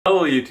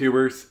Hello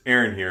YouTubers,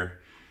 Aaron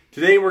here.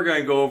 Today we're going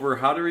to go over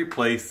how to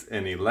replace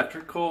an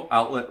electrical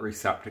outlet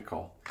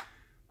receptacle.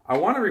 I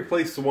want to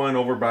replace the one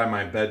over by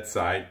my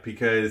bedside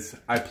because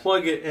I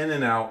plug it in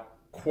and out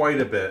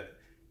quite a bit,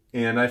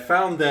 and I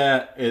found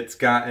that it's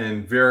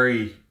gotten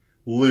very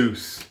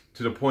loose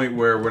to the point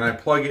where when I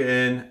plug it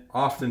in,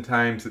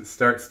 oftentimes it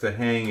starts to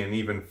hang and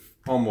even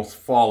almost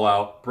fall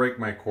out, break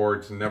my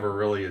cords, and never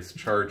really is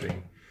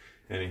charging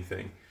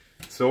anything.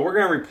 So we're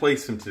going to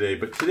replace them today.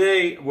 But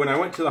today, when I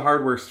went to the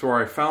hardware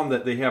store, I found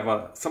that they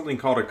have something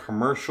called a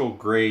commercial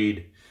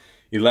grade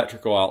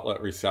electrical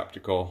outlet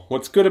receptacle.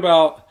 What's good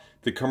about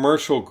the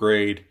commercial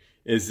grade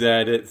is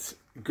that it's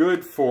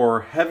good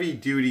for heavy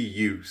duty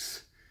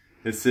use.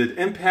 It's an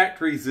impact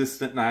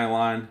resistant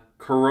nylon,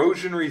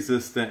 corrosion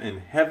resistant,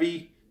 and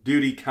heavy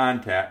duty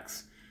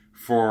contacts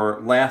for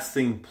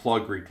lasting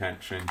plug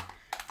retention.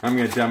 I'm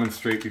going to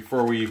demonstrate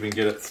before we even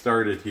get it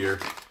started here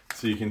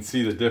so you can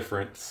see the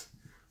difference.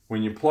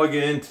 When you plug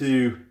it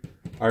into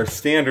our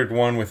standard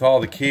one with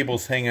all the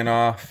cables hanging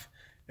off,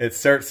 it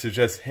starts to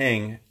just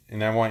hang,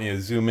 and I want you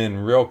to zoom in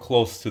real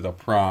close to the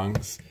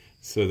prongs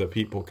so that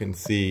people can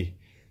see.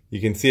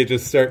 You can see it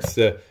just starts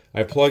to,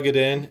 I plug it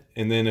in,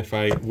 and then if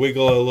I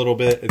wiggle it a little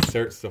bit, it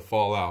starts to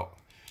fall out.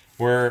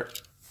 Where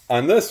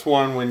on this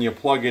one, when you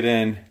plug it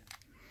in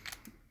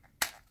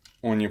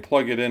a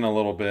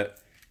little bit,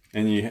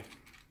 and you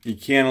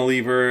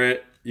cantilever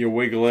it, you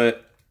wiggle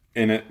it,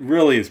 and it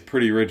really is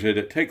pretty rigid.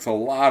 It takes a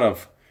lot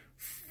of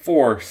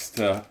force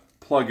to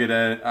plug it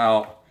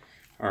out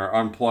or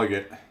unplug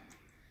it.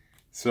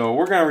 So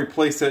we're going to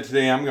replace that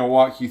today. I'm going to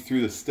walk you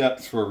through the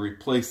steps for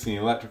replacing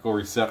the electrical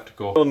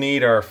receptacle. We'll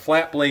need our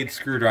flat blade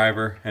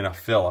screwdriver and a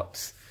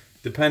Phillips.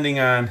 Depending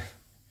on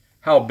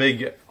how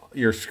big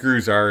your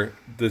screws are,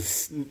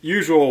 the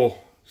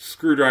usual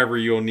screwdriver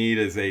you'll need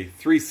is a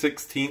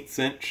 3/16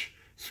 inch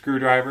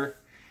screwdriver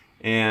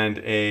and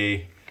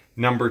a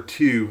number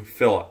 2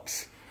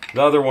 Phillips.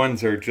 The other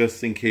ones are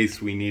just in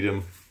case we need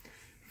them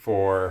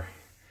for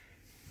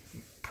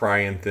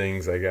prying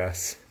things, I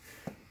guess.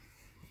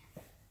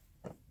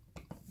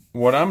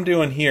 What I'm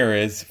doing here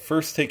is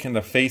first taking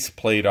the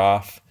faceplate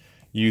off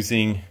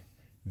using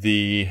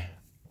the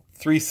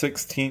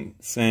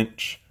 3/16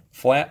 inch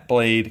flat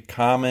blade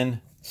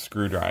common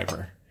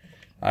screwdriver.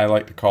 I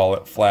like to call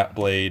it flat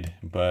blade,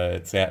 but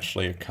it's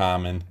actually a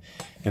common.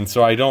 And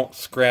so I don't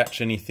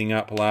scratch anything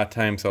up. A lot of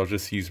times I'll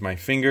just use my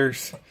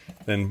fingers,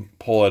 then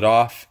pull it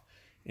off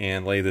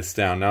and lay this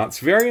down. Now it's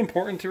very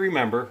important to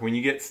remember when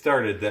you get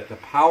started that the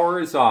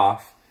power is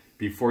off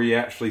before you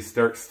actually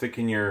start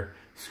sticking your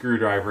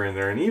screwdriver in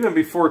there. And even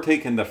before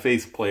taking the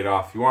faceplate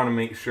off, you want to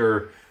make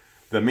sure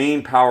the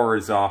main power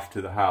is off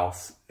to the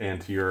house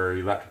and to your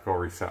electrical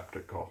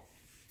receptacle.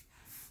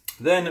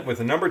 Then with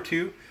a number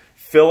 2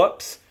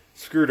 Phillips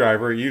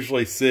screwdriver, it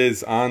usually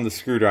says on the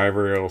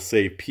screwdriver, it'll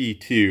say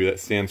P2, that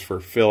stands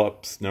for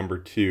Phillips number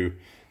 2.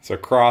 It's a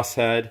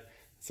crosshead,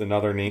 it's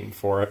another name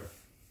for it.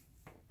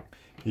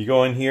 You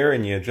go in here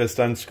and you just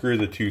unscrew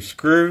the 2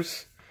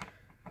 screws.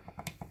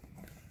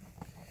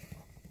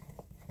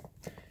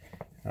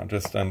 I'll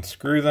just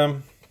unscrew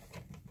them.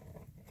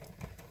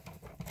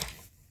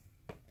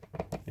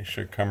 They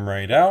should come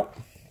right out.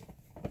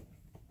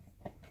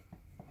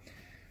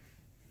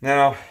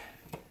 Now,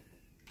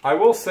 I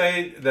will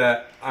say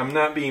that I'm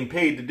not being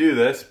paid to do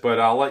this, but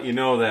I'll let you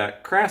know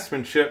that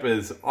craftsmanship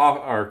is off,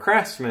 or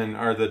craftsmen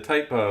are the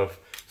type of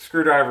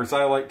screwdrivers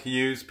I like to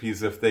use,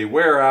 because if they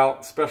wear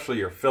out, especially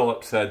your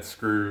Phillips head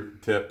screw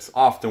tips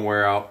often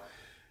wear out,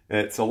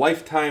 it's a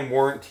lifetime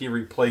warranty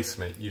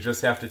replacement. You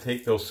just have to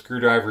take those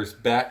screwdrivers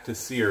back to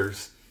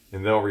Sears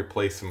and they'll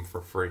replace them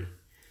for free.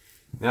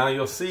 Now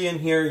you'll see in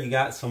here you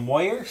got some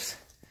wires,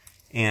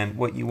 and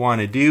what you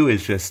want to do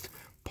is just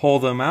pull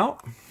them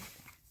out.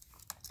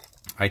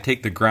 I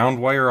take the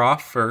ground wire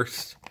off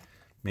first,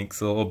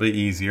 makes it a little bit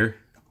easier.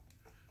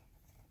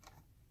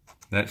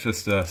 That's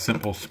just a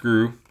simple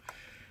screw.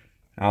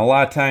 Now, a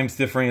lot of times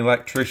different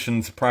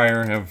electricians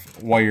prior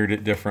have wired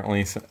it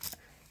differently. So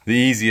the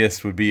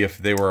easiest would be if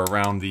they were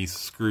around these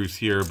screws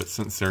here, but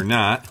since they're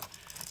not,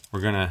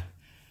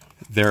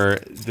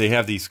 they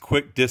have these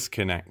quick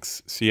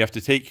disconnects. So you have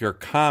to take your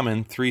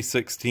common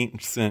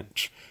 3/16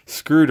 inch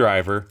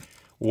screwdriver,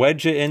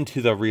 wedge it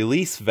into the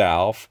release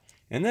valve,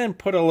 and then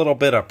put a little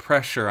bit of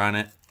pressure on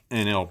it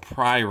and it'll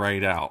pry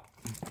right out.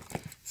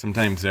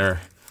 Sometimes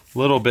they're a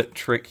little bit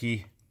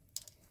tricky.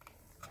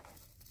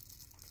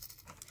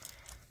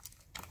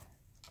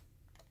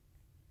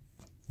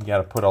 You got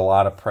to put a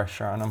lot of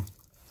pressure on them.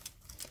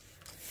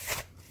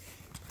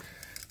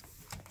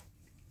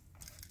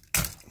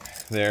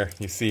 There,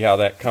 you see how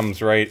that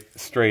comes right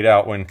straight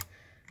out when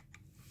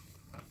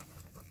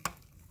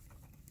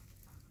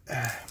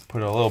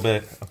put a little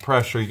bit of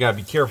pressure. You got to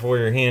be careful where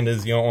your hand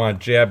is. You don't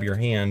want to jab your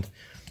hand.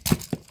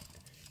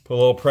 Put a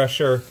little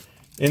pressure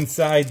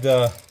inside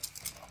the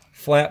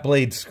flat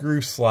blade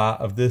screw slot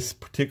of this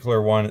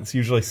particular one. It's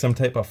usually some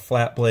type of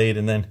flat blade,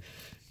 and then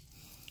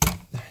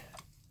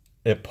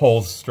it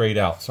pulls straight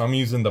out. So I'm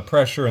using the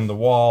pressure in the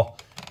wall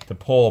to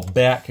pull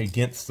back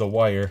against the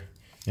wire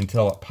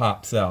until it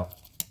pops out.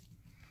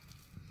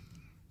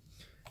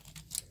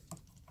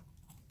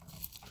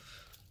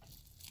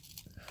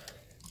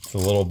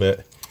 It's a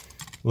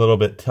little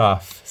bit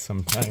tough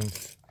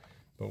sometimes.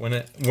 But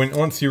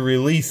once you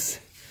release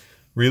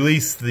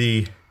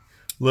the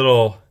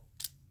little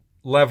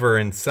lever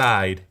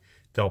inside,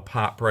 they'll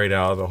pop right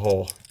out of the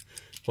hole.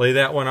 Lay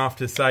that one off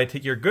to the side,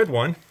 take your good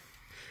one.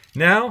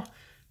 Now,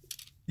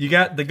 you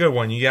got the good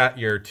one. You got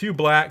your 2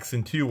 blacks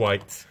and 2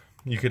 whites.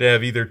 You could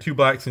have either 2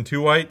 blacks and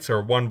 2 whites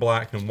or 1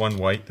 black and 1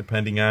 white,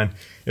 depending on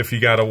if you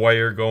got a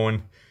wire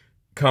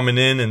coming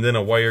in and then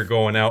a wire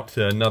going out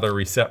to another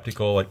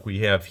receptacle like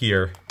we have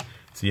here.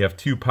 So you have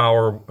two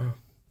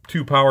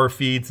power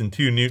feeds and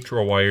 2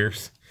 neutral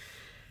wires.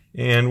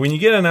 And when you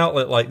get an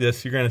outlet like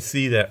this, you're going to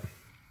see that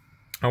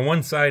on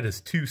one side is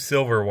 2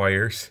 silver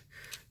wires,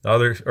 the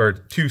other, or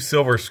 2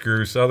 silver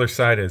screws. The other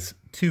side is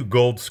 2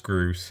 gold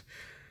screws.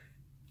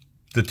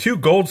 The 2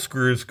 gold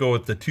screws go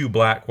with the 2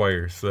 black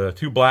wires. The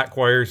 2 black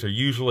wires are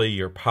usually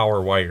your power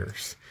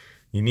wires.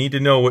 You need to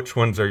know which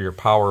ones are your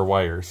power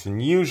wires.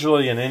 And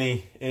usually in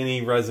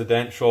any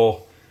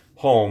residential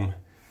home,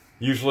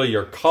 usually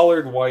your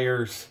colored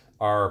wires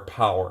are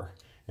power.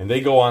 And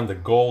they go on the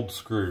gold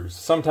screws.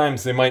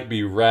 Sometimes they might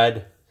be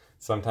red,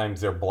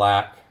 sometimes they're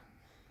black.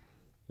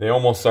 They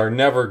almost are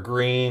never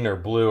green or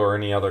blue or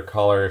any other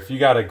color. If you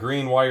got a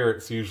green wire,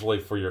 it's usually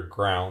for your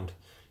ground.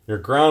 Your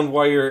ground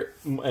wire,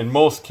 in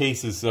most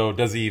cases though,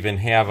 doesn't even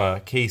have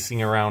a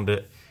casing around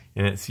it,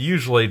 and it's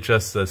usually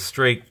just a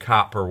straight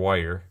copper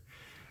wire.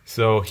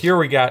 So here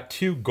we got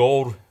 2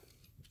 gold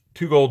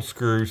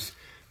screws,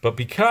 but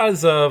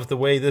because of the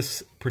way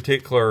this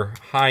particular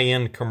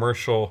high-end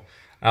commercial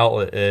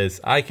outlet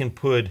is, I can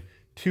put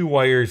 2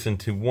 wires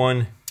into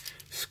 1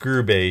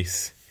 screw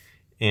base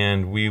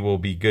and we will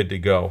be good to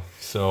go.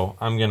 So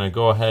I'm gonna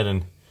go ahead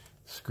and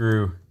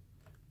screw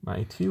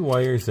my 2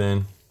 wires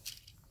in.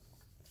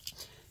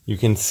 You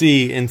can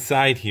see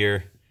inside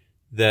here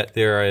that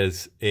there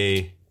is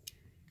a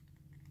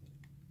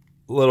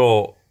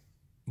little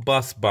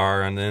bus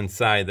bar on the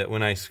inside that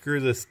when I screw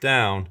this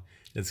down,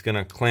 it's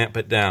gonna clamp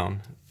it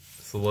down.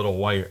 It's a little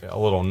wire, a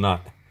little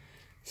nut.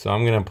 So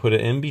I'm gonna put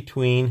it in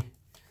between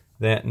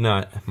that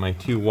nut, my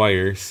 2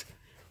 wires,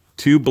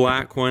 2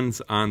 black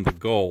ones on the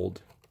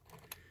gold,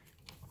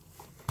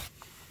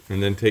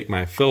 and then take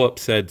my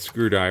Phillips head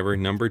screwdriver,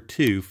 number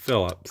 2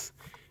 Phillips,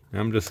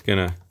 and I'm just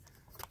gonna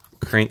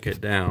crank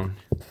it down.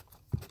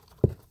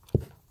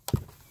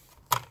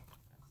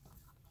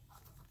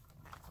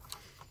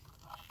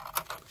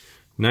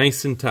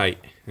 Nice and tight.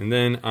 And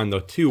then on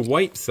the 2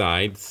 white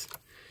sides,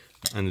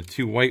 on the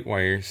 2 white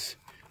wires,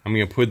 I'm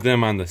going to put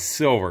them on the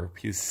silver,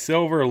 because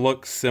silver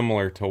looks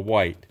similar to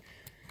white.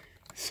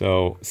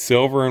 So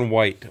silver and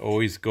white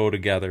always go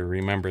together,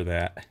 remember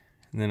that.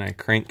 And then I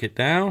crank it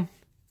down,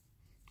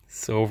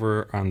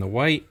 silver on the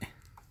white.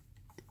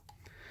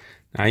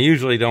 Now, I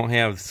usually don't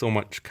have so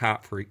much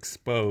copper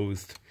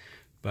exposed,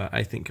 but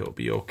I think it'll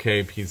be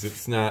okay because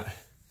it's not,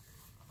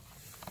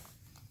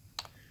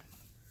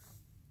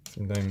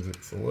 sometimes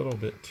it's a little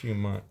bit too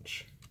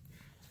much.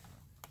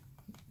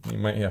 You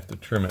might have to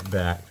trim it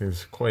back.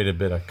 There's quite a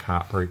bit of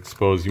copper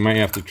exposed. You might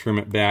have to trim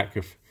it back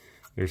if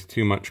there's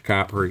too much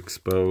copper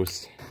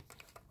exposed.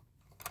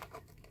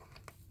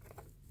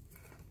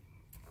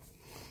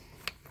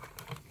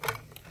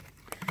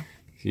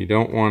 You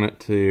don't want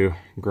it to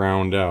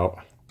ground out.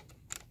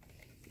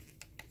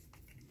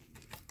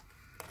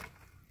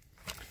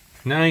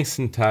 Nice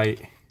and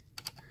tight.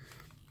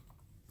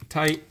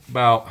 Tight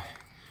about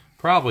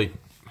probably,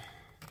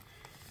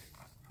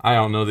 I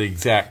don't know the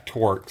exact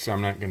torque, so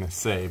I'm not going to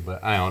say,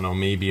 but I don't know,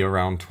 maybe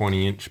around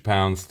 20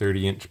 inch-pounds,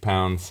 30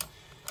 inch-pounds.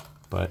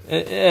 But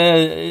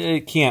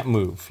it can't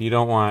move. You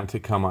don't want it to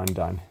come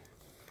undone.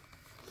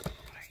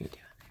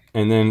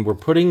 And then we're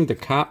putting the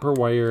copper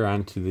wire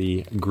onto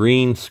the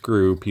green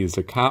screw, because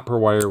the copper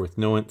wire with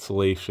no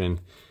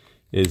insulation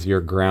is your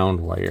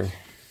ground wire.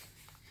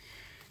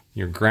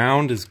 Your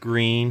ground is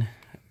green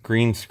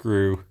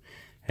screw,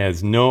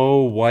 has no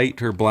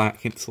white or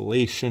black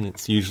insulation.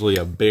 It's usually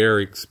a bare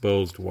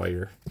exposed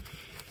wire.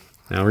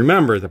 Now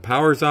remember, the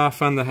power's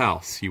off on the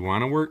house. You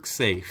want to work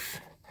safe.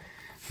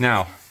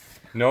 Now,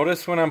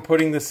 notice when I'm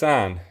putting this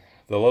on,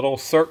 the little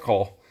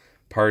circle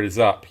part is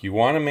up. You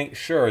want to make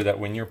sure that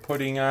when you're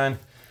putting on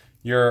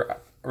your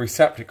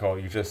receptacle,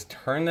 you just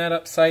turn that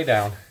upside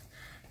down.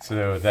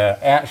 So the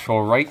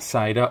actual right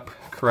side up,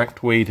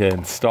 correct way to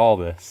install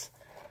this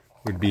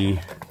would be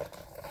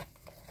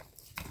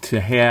to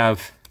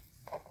have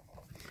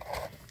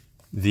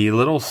the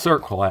little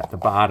circle at the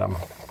bottom.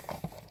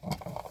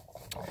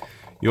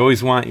 You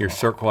always want your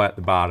circle at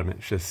the bottom.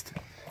 It's just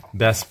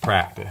best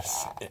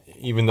practice.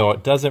 Even though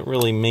it doesn't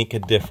really make a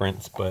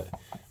difference, but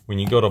when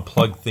you go to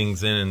plug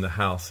things in the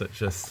house, it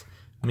just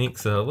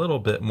makes it a little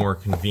bit more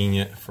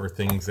convenient for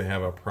things that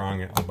have a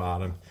prong at the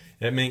bottom.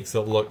 It makes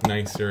it look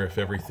nicer if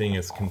everything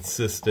is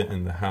consistent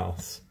in the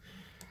house.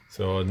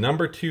 So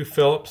number 2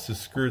 Phillips to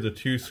screw the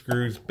 2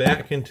 screws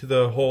back into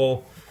the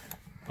hole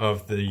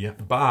of the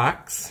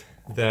box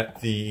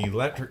that the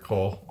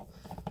electrical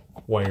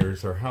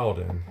wires are held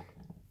in.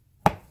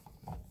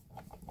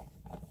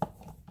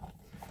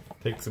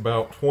 Takes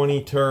about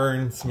 20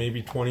 turns,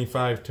 maybe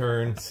 25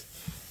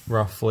 turns.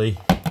 roughly.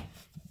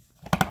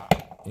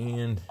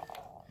 And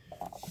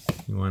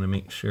you want to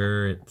make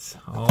sure it's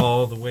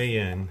all the way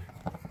in.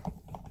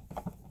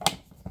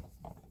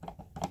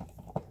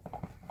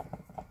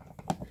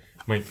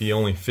 Might be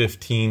only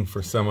 15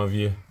 for some of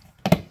you.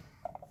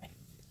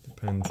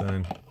 Depends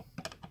on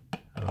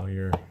how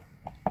your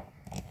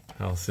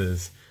house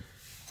is.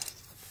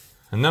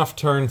 Enough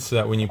turn so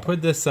that when you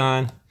put this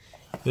on,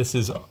 this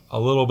is a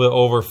little bit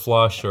over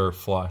flush or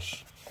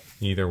flush,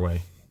 either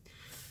way.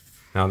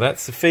 Now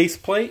that's the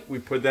faceplate. We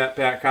put that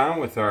back on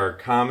with our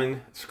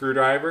common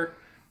screwdriver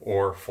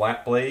or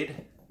flat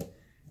blade,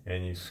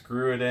 and you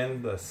screw it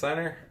in the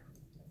center.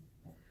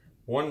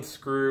 One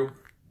screw,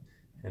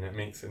 and it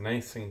makes it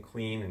nice and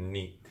clean and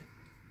neat.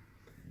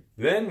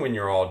 Then when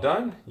you're all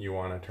done, you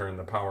want to turn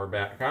the power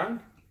back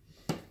on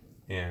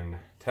and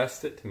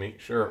test it to make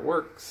sure it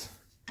works.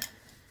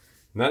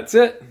 And that's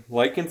it.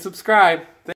 Like and subscribe.